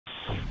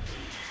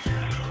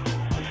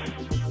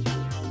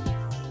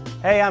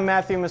Hey, I'm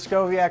Matthew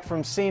Moscoviak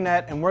from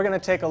CNET, and we're going to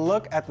take a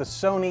look at the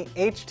Sony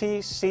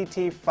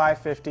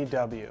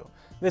HT-CT550W.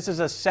 This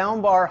is a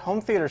soundbar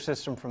home theater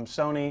system from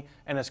Sony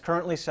and is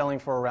currently selling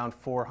for around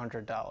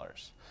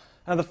 $400.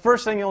 Now, the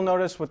first thing you'll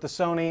notice with the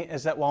Sony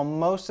is that while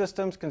most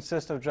systems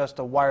consist of just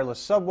a wireless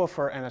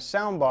subwoofer and a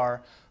soundbar,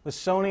 the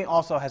Sony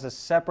also has a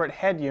separate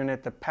head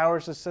unit that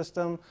powers the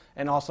system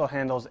and also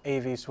handles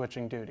AV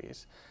switching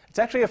duties. It's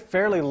actually a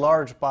fairly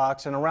large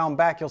box, and around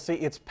back you'll see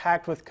it's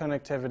packed with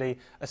connectivity,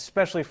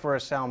 especially for a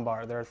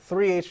soundbar. There are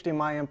 3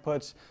 HDMI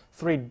inputs,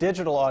 3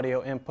 digital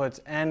audio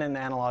inputs, and an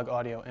analog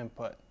audio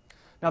input.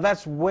 Now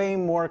that's way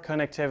more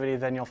connectivity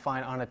than you'll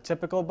find on a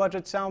typical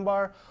budget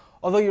soundbar,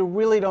 although you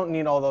really don't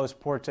need all those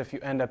ports if you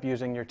end up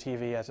using your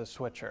TV as a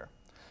switcher.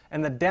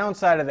 And the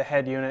downside of the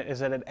head unit is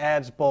that it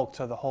adds bulk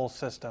to the whole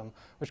system,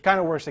 which kind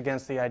of works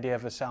against the idea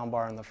of a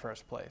soundbar in the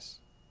first place.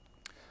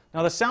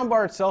 Now the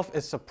soundbar itself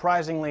is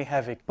surprisingly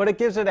heavy, but it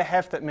gives it a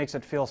heft that makes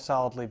it feel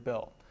solidly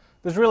built.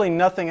 There's really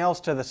nothing else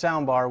to the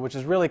soundbar, which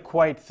is really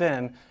quite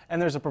thin, and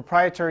there's a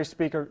proprietary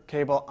speaker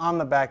cable on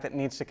the back that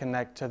needs to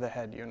connect to the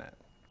head unit.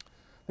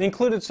 The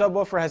included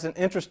subwoofer has an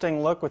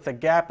interesting look with a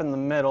gap in the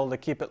middle to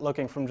keep it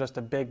looking from just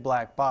a big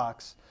black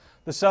box.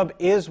 The sub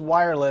is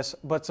wireless,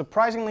 but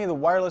surprisingly the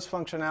wireless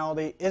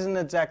functionality isn't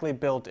exactly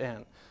built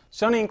in.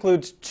 Sony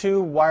includes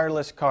 2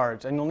 wireless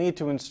cards, and you'll need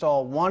to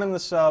install one in the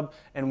sub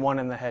and one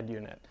in the head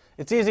unit.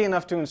 It's easy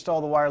enough to install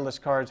the wireless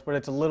cards, but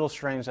it's a little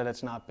strange that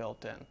it's not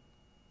built in.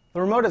 The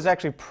remote is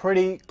actually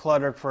pretty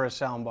cluttered for a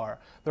soundbar.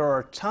 There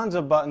are tons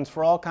of buttons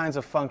for all kinds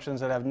of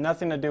functions that have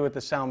nothing to do with the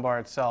soundbar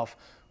itself,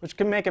 which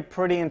can make it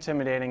pretty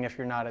intimidating if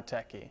you're not a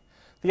techie.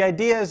 The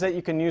idea is that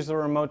you can use the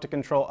remote to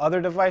control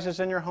other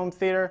devices in your home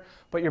theater,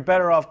 but you're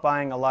better off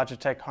buying a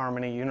Logitech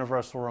Harmony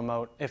universal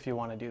remote if you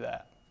want to do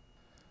that.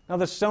 Now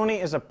the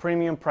Sony is a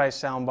premium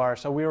price soundbar,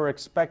 so we were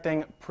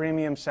expecting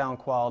premium sound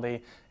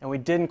quality, and we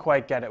didn't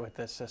quite get it with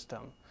this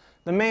system.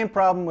 The main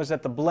problem was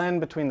that the blend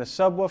between the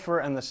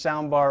subwoofer and the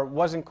soundbar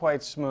wasn't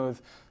quite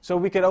smooth, so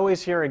we could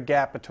always hear a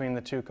gap between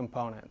the 2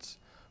 components.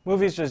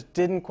 Movies just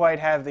didn't quite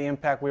have the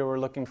impact we were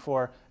looking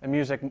for, and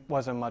music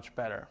wasn't much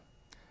better.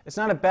 It's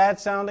not a bad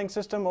sounding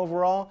system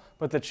overall,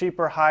 but the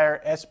cheaper,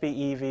 higher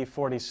SBE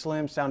V40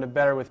 Slim sounded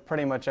better with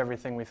pretty much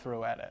everything we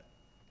threw at it.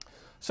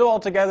 So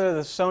altogether,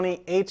 the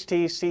Sony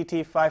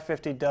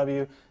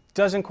HT-CT550W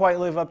doesn't quite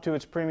live up to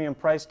its premium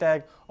price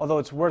tag, although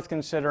it's worth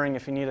considering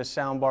if you need a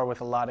soundbar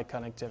with a lot of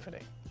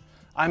connectivity.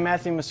 I'm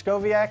Matthew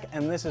Moscoviak,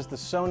 and this is the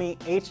Sony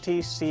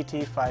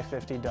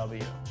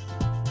HT-CT550W.